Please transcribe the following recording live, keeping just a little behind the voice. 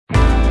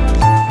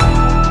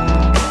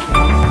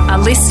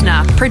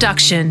listener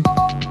production.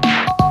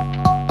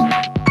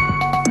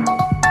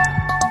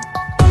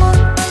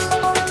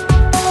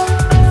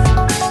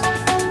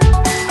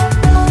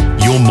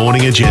 Your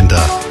morning agenda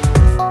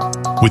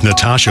with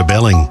Natasha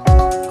Belling.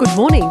 Good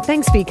morning.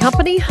 Thanks for your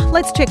company.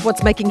 Let's check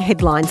what's making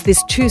headlines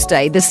this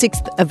Tuesday, the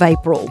 6th of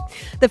April.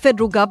 The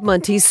federal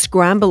government is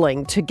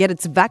scrambling to get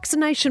its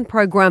vaccination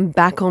program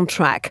back on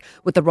track,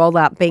 with the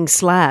rollout being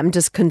slammed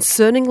as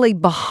concerningly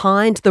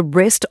behind the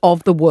rest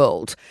of the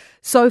world.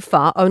 So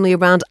far, only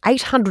around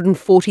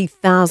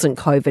 840,000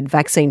 COVID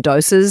vaccine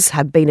doses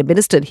have been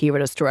administered here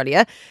in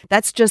Australia.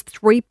 That's just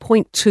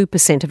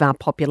 3.2% of our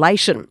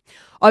population.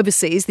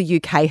 Overseas, the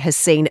UK has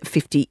seen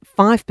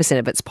 55%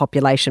 of its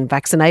population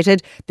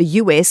vaccinated, the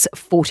US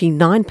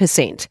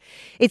 49%.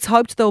 It's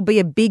hoped there'll be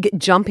a big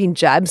jump in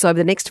jabs over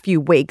the next few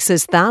weeks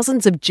as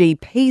thousands of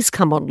GPs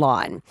come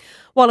online.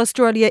 While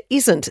Australia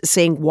isn't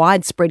seeing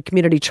widespread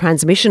community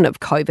transmission of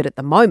COVID at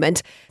the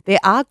moment, there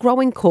are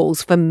growing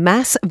calls for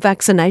mass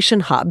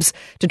vaccination hubs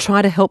to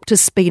try to help to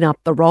speed up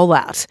the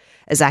rollout.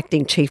 As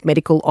Acting Chief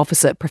Medical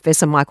Officer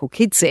Professor Michael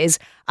Kidd says,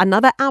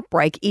 another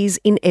outbreak is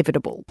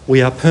inevitable.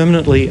 We are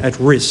permanently at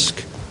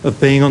risk of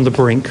being on the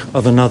brink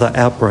of another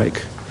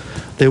outbreak.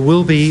 There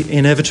will be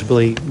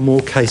inevitably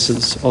more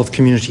cases of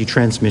community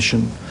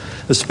transmission,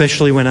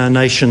 especially when our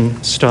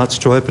nation starts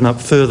to open up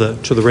further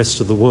to the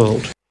rest of the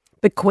world.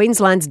 But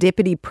Queensland's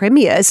Deputy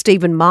Premier,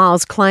 Stephen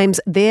Miles, claims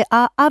there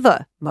are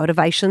other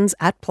motivations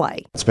at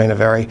play. It's been a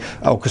very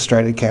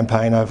orchestrated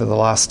campaign over the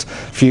last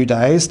few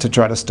days to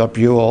try to stop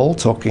you all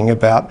talking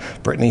about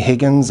Brittany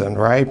Higgins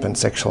and rape and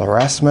sexual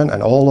harassment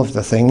and all of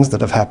the things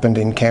that have happened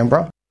in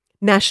Canberra.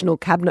 National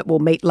Cabinet will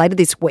meet later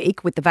this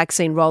week with the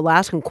vaccine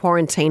rollout and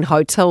quarantine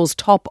hotels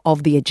top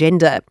of the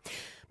agenda.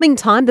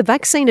 Meantime, the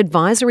Vaccine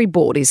Advisory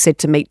Board is set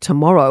to meet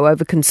tomorrow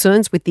over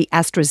concerns with the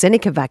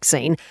AstraZeneca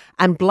vaccine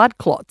and blood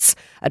clots.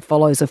 It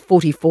follows a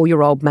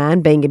 44-year-old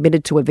man being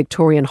admitted to a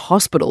Victorian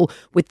hospital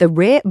with the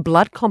rare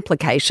blood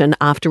complication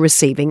after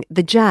receiving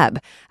the jab.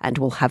 And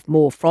we'll have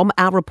more from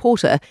our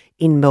reporter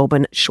in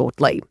Melbourne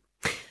shortly.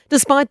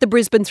 Despite the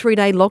Brisbane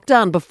 3-day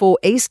lockdown before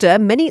Easter,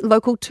 many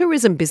local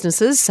tourism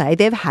businesses say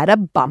they've had a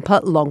bumper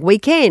long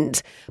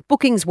weekend.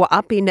 Bookings were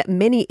up in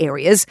many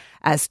areas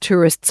as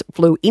tourists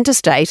flew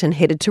interstate and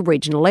headed to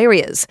regional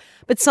areas.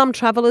 But some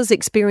travellers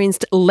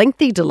experienced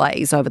lengthy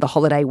delays over the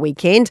holiday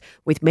weekend,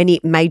 with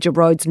many major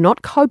roads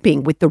not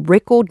coping with the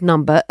record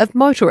number of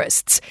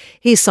motorists.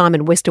 Here's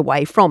Simon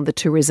Westaway from the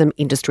Tourism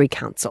Industry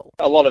Council.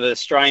 A lot of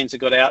Australians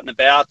have got out and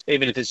about,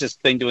 even if it's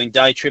just been doing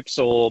day trips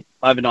or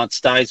overnight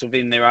stays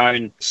within their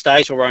own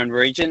state or own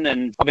region.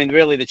 And I mean,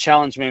 really the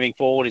challenge moving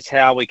forward is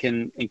how we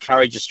can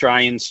encourage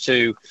Australians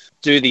to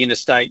do the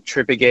interstate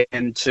trip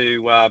again,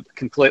 to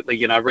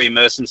completely,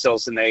 re-immerse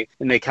themselves in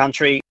their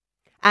country.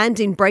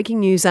 And in breaking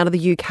news out of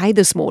the UK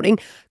this morning,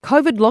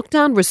 COVID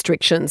lockdown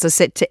restrictions are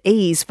set to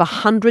ease for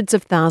hundreds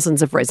of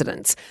thousands of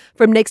residents.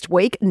 From next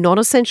week,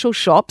 non-essential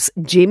shops,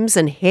 gyms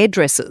and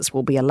hairdressers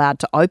will be allowed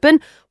to open,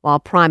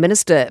 while Prime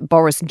Minister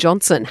Boris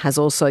Johnson has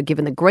also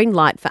given the green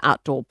light for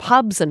outdoor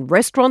pubs and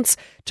restaurants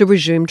to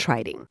resume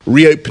trading.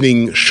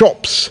 Reopening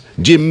shops,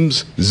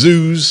 gyms,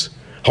 zoos,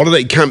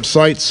 holiday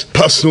campsites,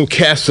 personal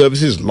care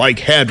services like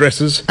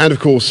hairdressers, and of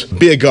course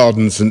beer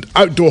gardens and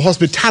outdoor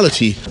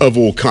hospitality of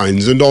all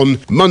kinds. And on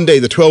Monday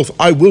the 12th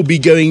I will be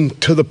going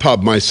to the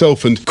pub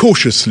myself and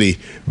cautiously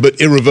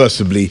but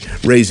irreversibly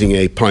raising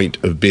a pint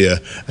of beer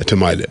to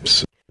my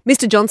lips.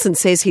 Mr Johnson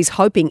says he's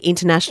hoping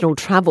international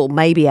travel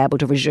may be able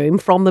to resume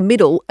from the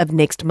middle of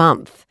next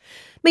month.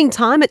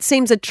 Meantime, it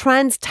seems a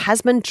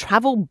trans-Tasman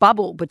travel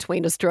bubble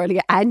between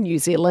Australia and New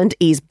Zealand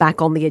is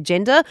back on the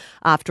agenda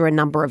after a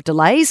number of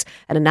delays.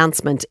 An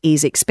announcement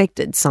is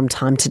expected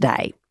sometime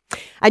today.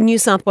 And New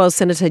South Wales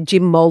Senator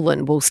Jim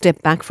Molan will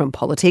step back from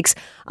politics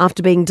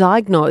after being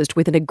diagnosed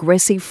with an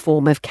aggressive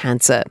form of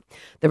cancer.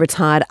 The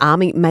retired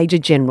Army Major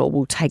General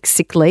will take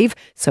sick leave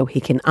so he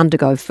can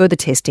undergo further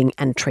testing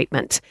and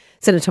treatment.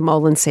 Senator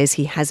Molan says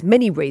he has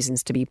many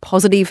reasons to be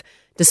positive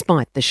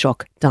despite the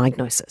shock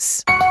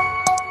diagnosis.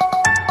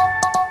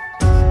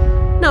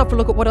 Now for a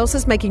look at what else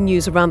is making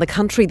news around the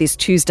country this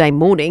Tuesday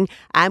morning,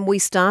 and we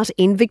start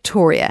in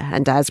Victoria.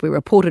 And as we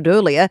reported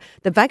earlier,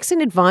 the Vaccine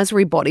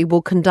Advisory Body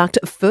will conduct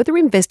further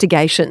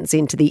investigations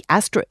into the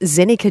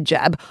AstraZeneca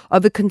jab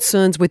over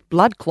concerns with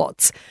blood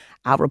clots.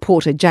 Our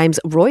reporter James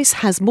Royce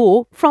has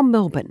more from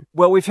Melbourne.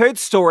 Well, we've heard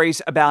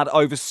stories about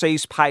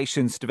overseas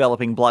patients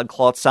developing blood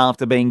clots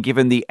after being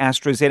given the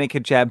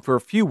AstraZeneca jab for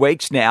a few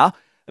weeks now.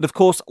 And of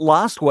course,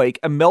 last week,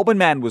 a Melbourne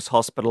man was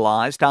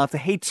hospitalised after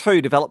he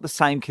too developed the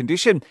same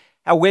condition.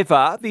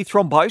 However, the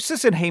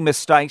Thrombosis and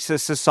Haemostasis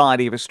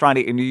Society of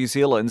Australia and New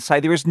Zealand say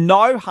there is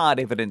no hard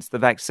evidence the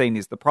vaccine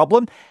is the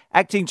problem.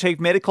 Acting Chief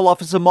Medical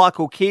Officer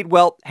Michael Kidd,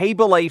 well, he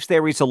believes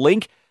there is a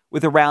link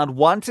with around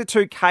 1 to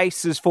 2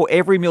 cases for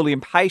every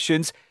million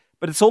patients,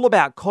 but it's all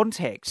about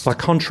context. By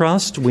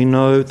contrast, we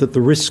know that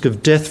the risk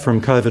of death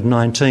from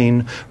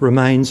COVID-19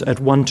 remains at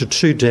 1 to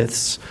 2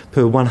 deaths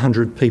per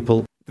 100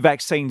 people. The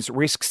vaccine's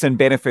risks and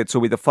benefits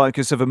will be the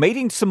focus of a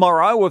meeting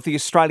tomorrow of the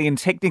Australian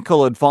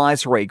Technical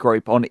Advisory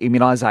Group on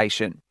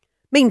Immunisation.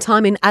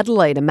 Meantime, in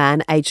Adelaide, a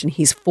man aged in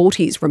his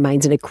 40s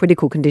remains in a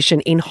critical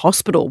condition in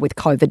hospital with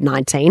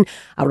COVID-19.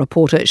 Our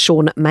reporter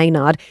Sean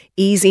Maynard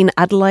is in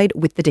Adelaide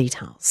with the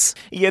details.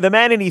 Yeah, the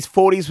man in his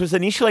 40s was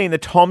initially in the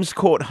Tom's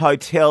Court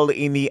Hotel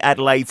in the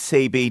Adelaide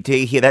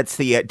CBD here. That's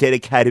the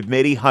dedicated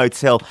Medi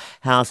Hotel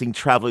housing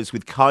travellers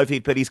with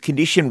COVID, but his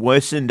condition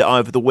worsened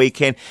over the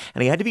weekend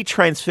and he had to be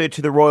transferred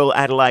to the Royal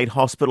Adelaide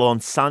Hospital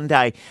on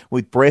Sunday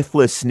with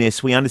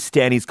breathlessness. We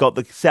understand he's got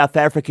the South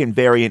African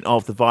variant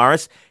of the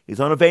virus. He's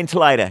on a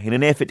ventilator in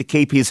an effort to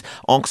keep his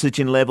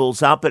oxygen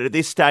levels up, but at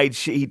this stage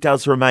he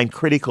does remain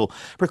critical.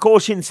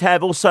 Precautions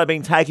have also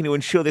been taken to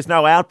ensure there's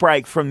no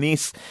outbreak from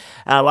this,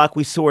 like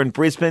we saw in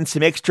Brisbane.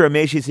 Some extra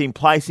measures in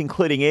place,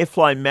 including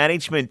airflow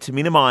management to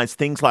minimise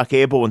things like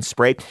airborne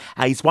spread.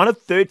 He's one of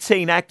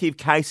 13 active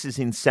cases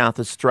in South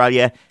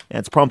Australia. Now,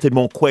 it's prompted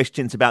more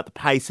questions about the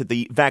pace of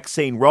the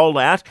vaccine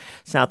rollout.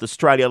 South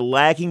Australia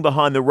lagging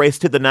behind the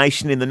rest of the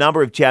nation in the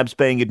number of jabs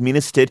being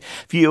administered.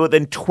 Fewer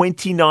than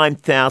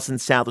 29,000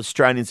 South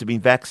Australians have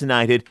been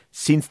vaccinated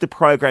since the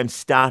program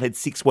started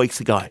 6 weeks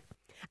ago.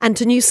 And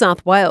to New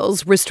South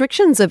Wales,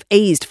 restrictions have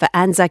eased for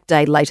Anzac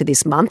Day later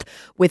this month,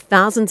 with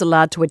thousands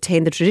allowed to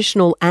attend the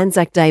traditional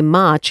Anzac Day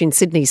march in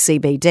Sydney's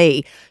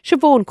CBD.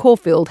 Siobhan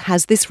Caulfield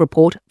has this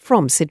report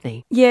from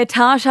Sydney. Yeah,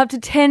 Tash, up to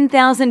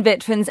 10,000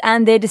 veterans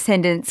and their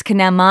descendants can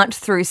now march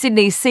through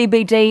Sydney's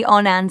CBD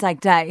on Anzac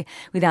Day,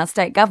 with our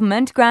state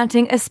government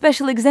granting a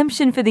special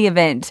exemption for the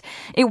event.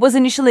 It was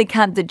initially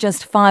capped at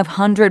just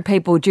 500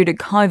 people due to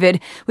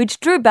COVID, which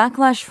drew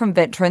backlash from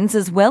veterans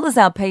as well as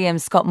our PM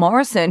Scott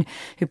Morrison,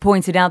 who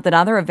pointed out that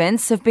other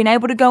events have been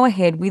able to go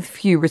ahead with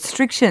few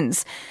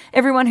restrictions.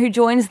 Everyone who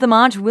joins the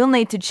march will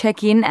need to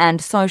check in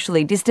and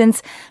socially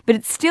distance, but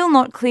it's still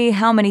not clear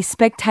how many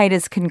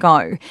spectators can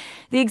go.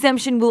 The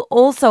exemption will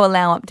also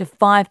allow up to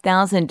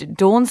 5,000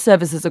 dawn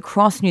services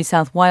across New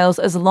South Wales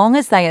as long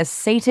as they are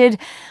seated,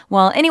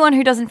 while anyone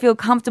who doesn't feel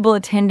comfortable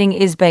attending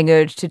is being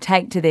urged to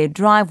take to their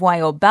driveway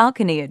or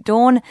balcony at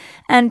dawn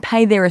and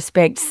pay their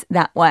respects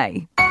that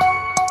way.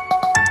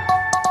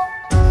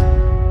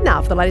 Now,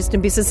 for the latest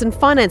in business and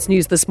finance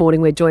news this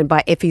morning, we're joined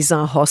by Effie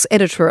Zahos,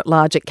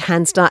 Editor-at-Large at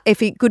Canstar.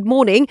 Effie, good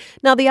morning.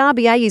 Now, the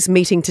RBA is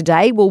meeting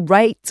today. Will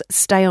rates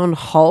stay on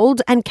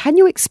hold? And can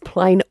you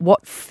explain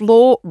what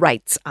floor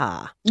rates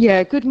are?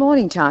 Yeah, good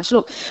morning, Tash.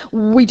 Look,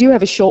 we do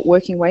have a short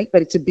working week,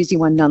 but it's a busy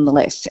one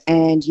nonetheless.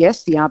 And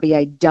yes, the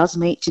RBA does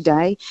meet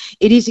today.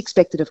 It is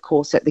expected, of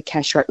course, that the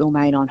cash rate will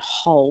remain on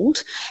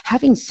hold.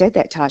 Having said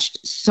that, Tash,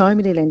 so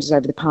many lenders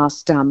over the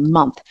past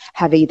month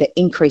have either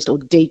increased or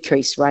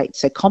decreased rates.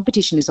 So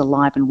competition is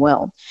alive and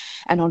well.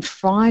 And on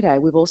Friday,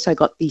 we've also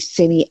got the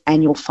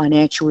semi-annual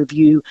financial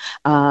review,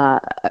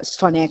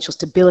 financial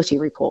stability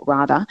report,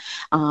 rather.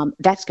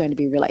 That's going to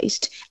be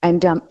released.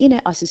 And in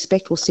it, I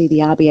suspect we'll see the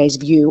RBA's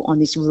view on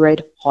this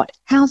red-hot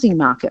housing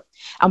market.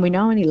 And we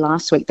know only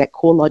last week that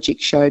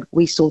CoreLogic showed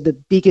we saw the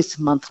biggest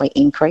monthly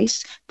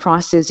increase.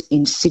 Prices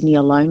in Sydney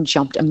alone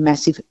jumped a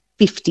massive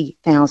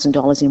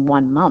 $50,000 in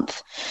 1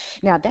 month.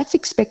 Now, that's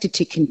expected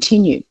to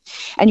continue.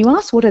 And you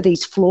ask, what are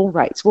these floor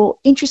rates? Well,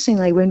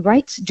 interestingly, when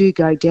rates do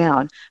go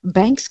down,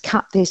 banks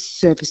cut their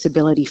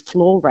serviceability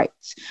floor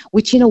rates,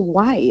 which in a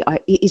way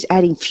is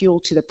adding fuel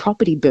to the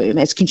property boom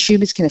as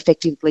consumers can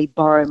effectively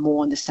borrow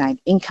more on the same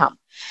income.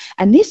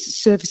 And this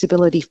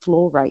serviceability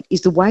floor rate is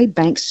the way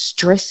banks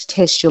stress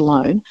test your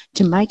loan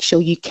to make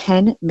sure you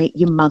can meet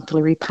your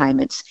monthly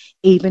repayments,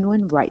 even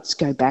when rates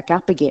go back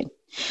up again.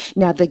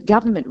 Now, the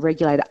government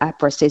regulator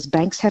APRA says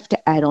banks have to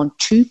add on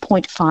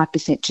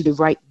 2.5% to the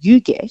rate you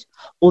get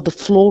or the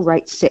floor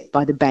rate set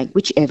by the bank,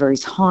 whichever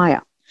is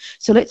higher.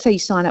 So let's say you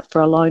sign up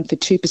for a loan for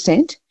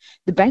 2%,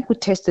 the bank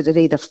would test it at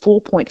either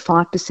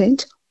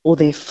 4.5% or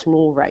their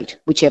floor rate,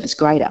 whichever is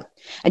greater.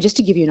 And just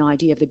to give you an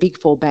idea of the big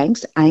four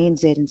banks,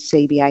 ANZ and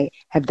CBA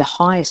have the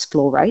highest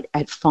floor rate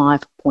at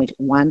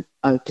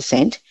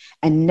 5.10%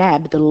 and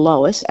NAB the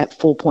lowest at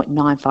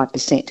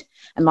 4.95%.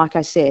 And like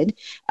I said,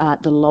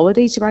 the lower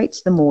these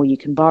rates, the more you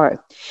can borrow.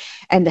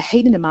 And the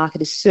heat in the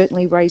market is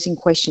certainly raising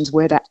questions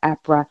whether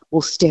APRA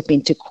will step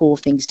in to cool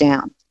things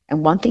down.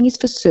 And one thing is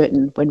for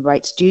certain, when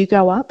rates do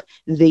go up,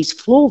 these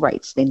floor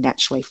rates then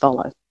naturally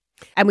follow.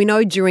 And we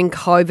know during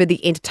COVID,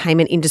 the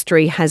entertainment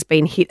industry has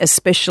been hit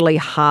especially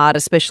hard,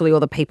 especially all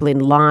the people in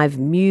live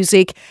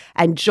music,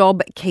 and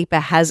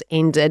JobKeeper has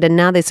ended. And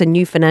now there's a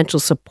new financial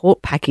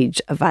support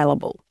package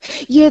available.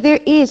 Yeah, there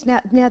is.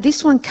 Now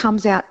this one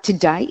comes out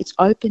today. It's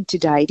open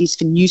today. It is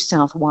for New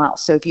South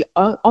Wales. So if you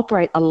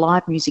operate a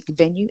live music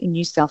venue in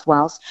New South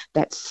Wales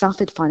that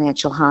suffered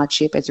financial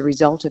hardship as a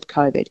result of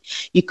COVID,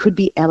 you could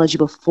be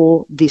eligible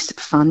for this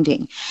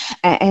funding.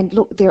 And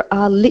look, there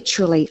are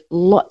literally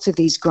lots of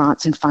these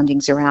grants and funding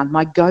things around,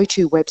 my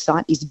go-to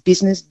website is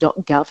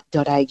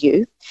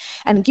business.gov.au.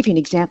 And I'll give you an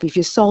example. If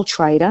you're a sole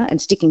trader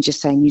and sticking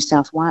just, say, New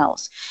South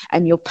Wales,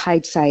 and you're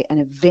paid, say, an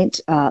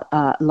event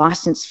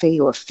licence fee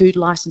or a food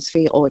licence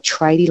fee or a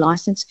tradie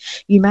licence,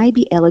 you may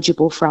be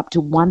eligible for up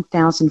to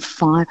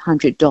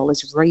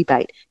 $1,500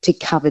 rebate to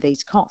cover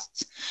these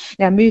costs.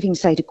 Now, moving,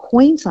 say, to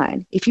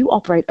Queensland, if you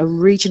operate a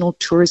regional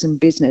tourism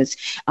business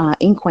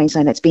in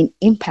Queensland that's been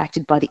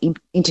impacted by the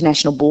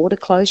international border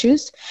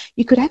closures,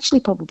 you could actually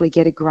probably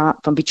get a grant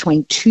from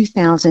between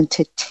 $2,000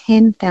 to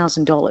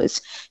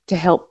 $10,000 to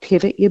help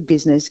pivot your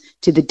business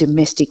to the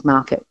domestic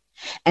market.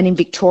 And in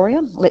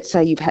Victoria, let's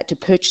say you've had to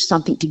purchase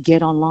something to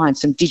get online,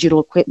 some digital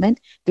equipment,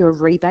 there are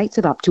rebates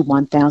of up to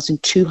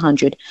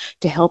 $1,200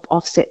 to help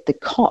offset the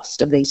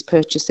cost of these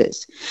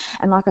purchases.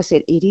 And like I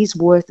said, it is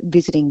worth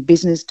visiting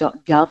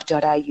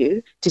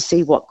business.gov.au to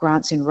see what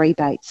grants and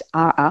rebates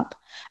are up.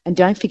 And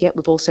don't forget,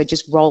 we've also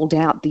just rolled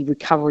out the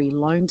Recovery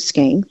Loan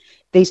Scheme.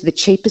 These are the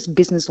cheapest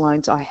business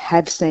loans I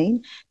have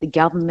seen. The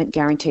government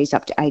guarantees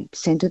up to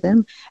 8% of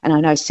them. And I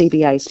know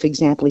CBA's, for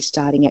example, is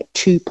starting at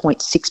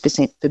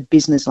 2.6% for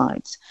business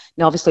loans.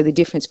 Now, obviously, the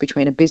difference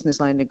between a business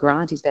loan and a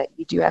grant is that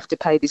you do have to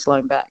pay this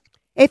loan back.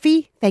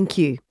 Effie, thank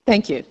you.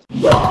 Thank you.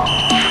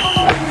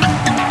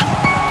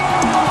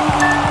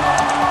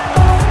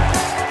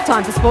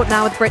 Time for sport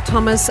now with Brett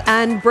Thomas.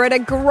 And Brett, a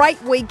great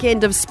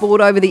weekend of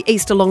sport over the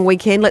Easter long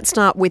weekend. Let's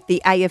start with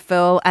the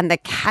AFL and the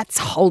Cats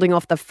holding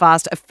off the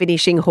fast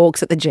finishing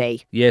Hawks at the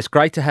G. Yes,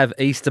 great to have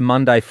Easter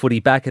Monday footy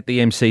back at the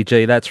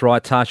MCG. That's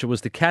right, Tasha. It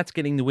was the Cats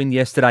getting the win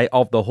yesterday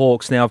of the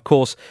Hawks. Now, of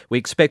course, we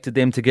expected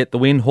them to get the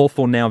win.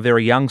 Hawthorn now a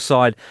very young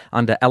side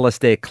under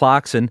Alastair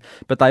Clarkson,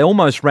 but they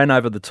almost ran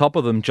over the top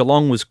of them.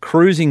 Geelong was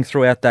cruising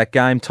throughout that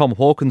game. Tom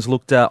Hawkins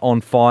looked on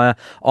fire.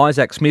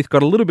 Isaac Smith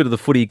got a little bit of the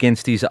footy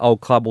against his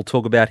old club. We'll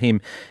talk about him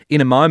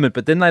in a moment,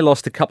 but then they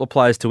lost a couple of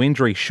players to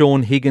injury.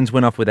 Sean Higgins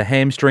went off with a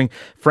hamstring,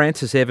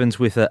 Francis Evans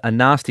with a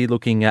nasty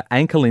looking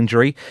ankle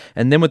injury,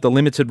 and then with the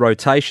limited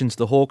rotations,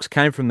 the Hawks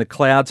came from the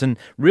clouds and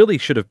really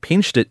should have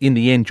pinched it in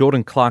the end.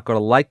 Jordan Clark got a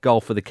late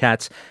goal for the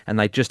Cats and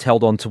they just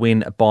held on to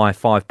win by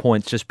 5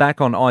 points. Just back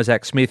on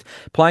Isaac Smith,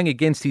 playing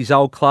against his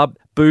old club,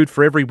 booed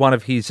for every one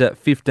of his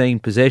 15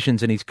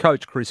 possessions, and his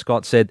coach, Chris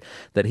Scott, said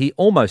that he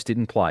almost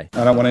didn't play.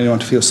 I don't want anyone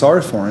to feel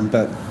sorry for him,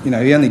 but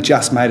he only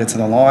just made it to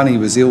the line. He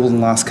was ill in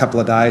the last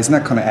couple of days, and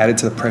that kind of added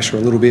to the pressure a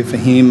little bit for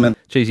him. And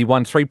geez, he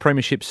won 3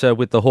 premierships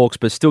with the Hawks,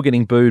 but still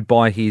getting booed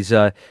by his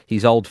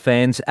old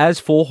fans. As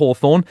for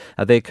Hawthorn,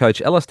 their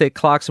coach, Alastair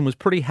Clarkson, was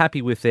pretty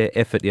happy with their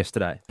effort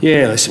yesterday.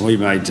 Yeah, listen, we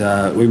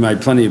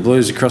made plenty of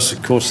blues across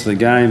the course of the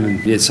game,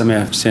 and yet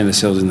somehow found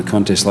ourselves in the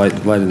contest late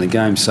in the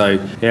game. So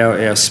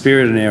our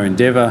spirit and our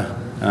endeavour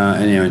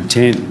and our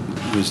intent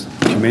was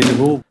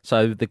commendable.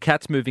 So the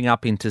Cats moving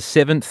up into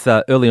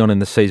 7th early on in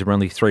the season. We're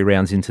only 3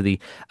 rounds into the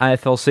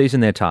AFL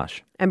season there,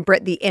 Tash. And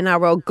Brett, the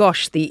NRL,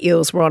 gosh, the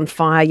Eels were on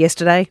fire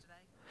yesterday.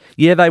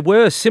 Yeah, they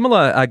were a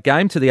similar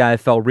game to the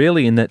AFL,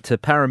 really, in that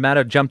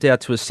Parramatta jumped out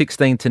to a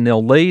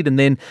 16-0 lead, and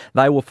then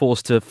they were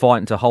forced to fight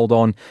and to hold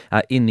on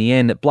in the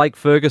end. Blake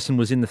Ferguson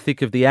was in the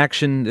thick of the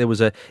action. There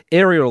was an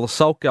aerial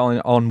assault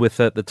going on with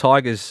the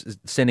Tigers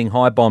sending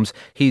high bombs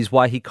his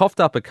way. He coughed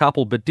up a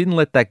couple, but didn't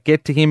let that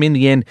get to him. In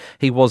the end,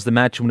 he was the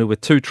match winner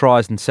with 2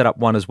 tries and set up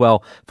one as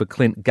well for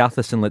Clint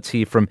Gutherson. Let's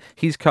hear from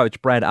his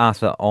coach, Brad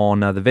Arthur,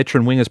 on the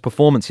veteran winger's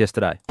performance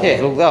yesterday.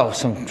 Yeah, look, they were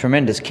some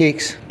tremendous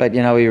kicks, but,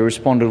 he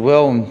responded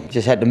well and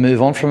just had to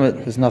move on from it.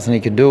 There's nothing he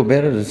could do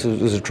about it.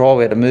 It was a trial.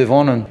 We had to move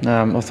on,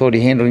 and I thought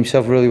he handled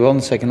himself really well in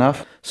the second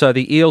half. So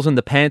the Eels and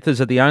the Panthers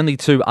are the only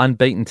 2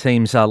 unbeaten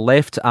teams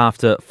left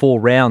after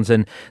 4 rounds,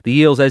 and the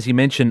Eels, as you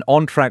mentioned,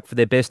 on track for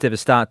their best ever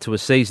start to a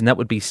season. That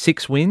would be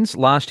 6 wins.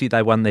 Last year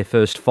they won their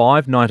first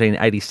 5.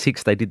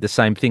 1986 they did the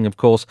same thing, of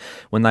course,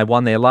 when they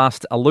won their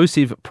last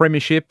elusive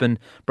premiership, and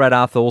Brad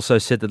Arthur also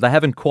said that they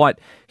haven't quite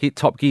hit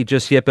top gear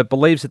just yet, but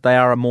believes that they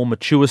are a more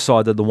mature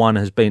side than the one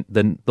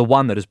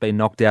that has been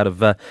knocked out of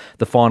the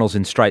finals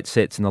in straight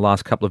sets in the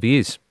last couple of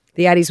years.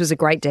 The 80s was a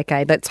great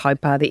decade. Let's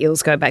hope the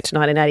Eels go back to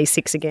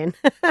 1986 again.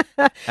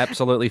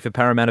 Absolutely, for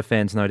Parramatta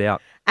fans, no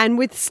doubt. And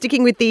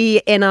sticking with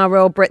the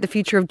NRL, Brett, the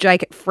future of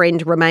Jake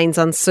Friend remains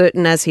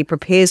uncertain as he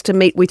prepares to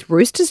meet with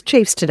Roosters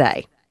Chiefs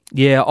today.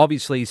 Yeah,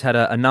 obviously he's had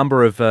a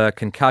number of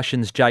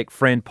concussions. Jake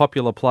Friend,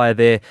 popular player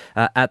there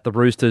at the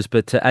Roosters,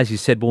 but as you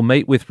said, we'll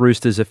meet with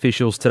Roosters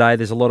officials today.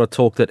 There's a lot of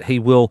talk that he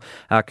will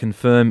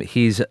confirm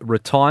his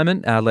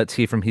retirement. Let's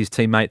hear from his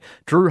teammate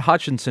Drew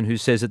Hutchinson, who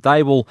says that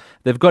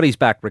they've got his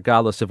back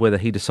regardless of whether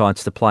he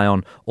decides to play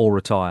on or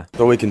retire.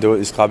 All we can do at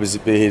this club is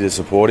be here to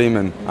support him,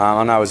 and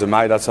I know as a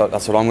mate that's what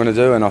I'm going to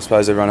do, and I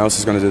suppose everyone else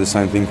is going to do the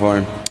same thing for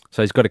him.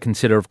 So he's got to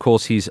consider, of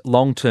course, his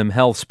long-term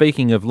health.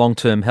 Speaking of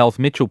long-term health,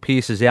 Mitchell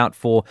Pearce is out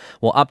for,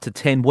 up to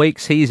 10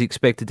 weeks. He is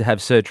expected to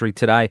have surgery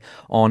today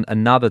on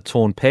another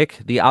torn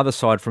pec, the other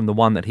side from the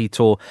one that he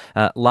tore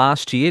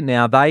last year.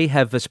 Now, they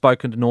have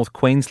spoken to North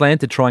Queensland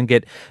to try and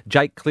get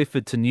Jake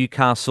Clifford to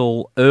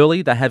Newcastle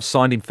early. They have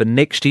signed him for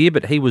next year,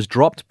 but he was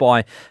dropped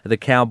by the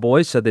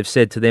Cowboys. So they've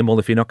said to them, well,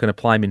 if you're not going to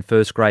play him in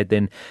first grade,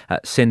 then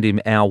send him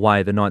our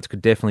way. The Knights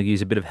could definitely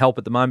use a bit of help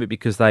at the moment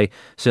because they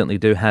certainly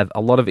do have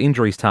a lot of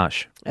injuries,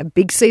 Tash. A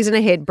big season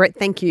ahead. Brett,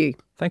 thank you.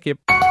 Thank you.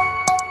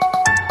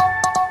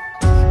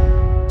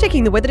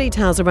 Checking the weather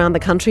details around the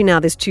country now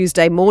this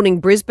Tuesday morning.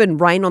 Brisbane,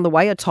 rain on the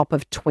way, a top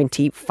of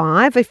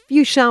 25. A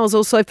few showers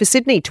also for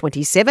Sydney,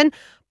 27.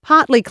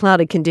 Partly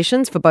cloudy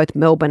conditions for both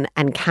Melbourne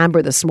and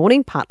Canberra this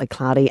morning, partly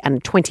cloudy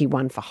and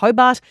 21 for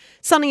Hobart.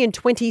 Sunny and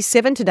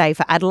 27 today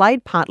for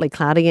Adelaide, partly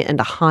cloudy and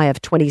a high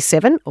of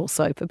 27,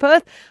 also for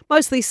Perth.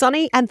 Mostly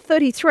sunny and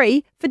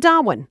 33 for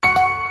Darwin.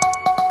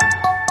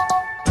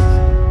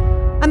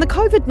 And the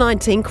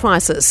COVID-19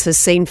 crisis has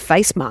seen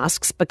face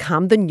masks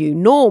become the new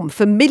norm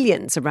for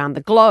millions around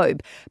the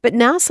globe. But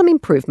now some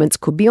improvements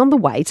could be on the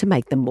way to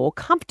make them more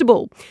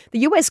comfortable.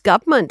 The US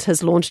government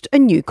has launched a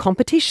new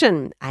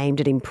competition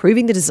aimed at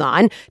improving the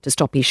design to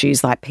stop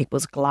issues like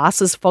people's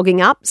glasses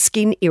fogging up,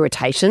 skin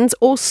irritations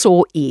or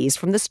sore ears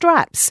from the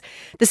straps.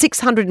 The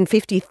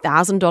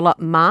 $650,000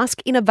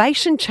 Mask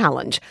Innovation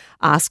Challenge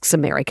asks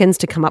Americans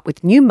to come up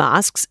with new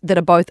masks that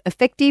are both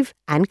effective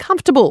and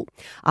comfortable.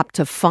 Up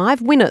to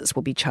 5 winners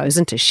will be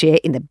chosen to share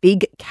in the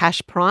big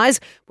cash prize,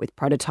 with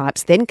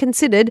prototypes then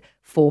considered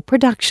for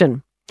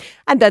production.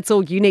 And that's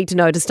all you need to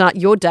know to start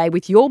your day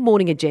with your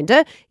morning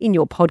agenda in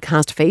your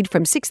podcast feed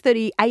from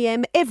 6:30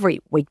 a.m.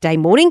 every weekday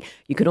morning.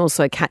 You can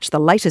also catch the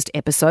latest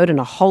episode in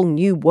a whole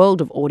new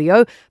world of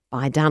audio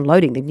by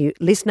downloading the new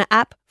Listener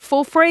app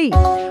for free.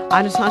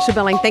 I'm Natasha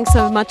Belling. Thanks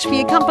so much for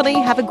your company.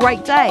 Have a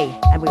great day,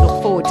 and we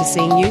look forward to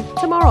seeing you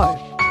tomorrow.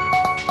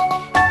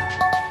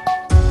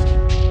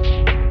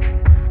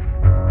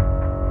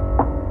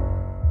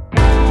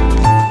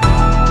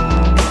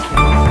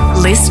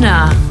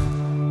 Listener.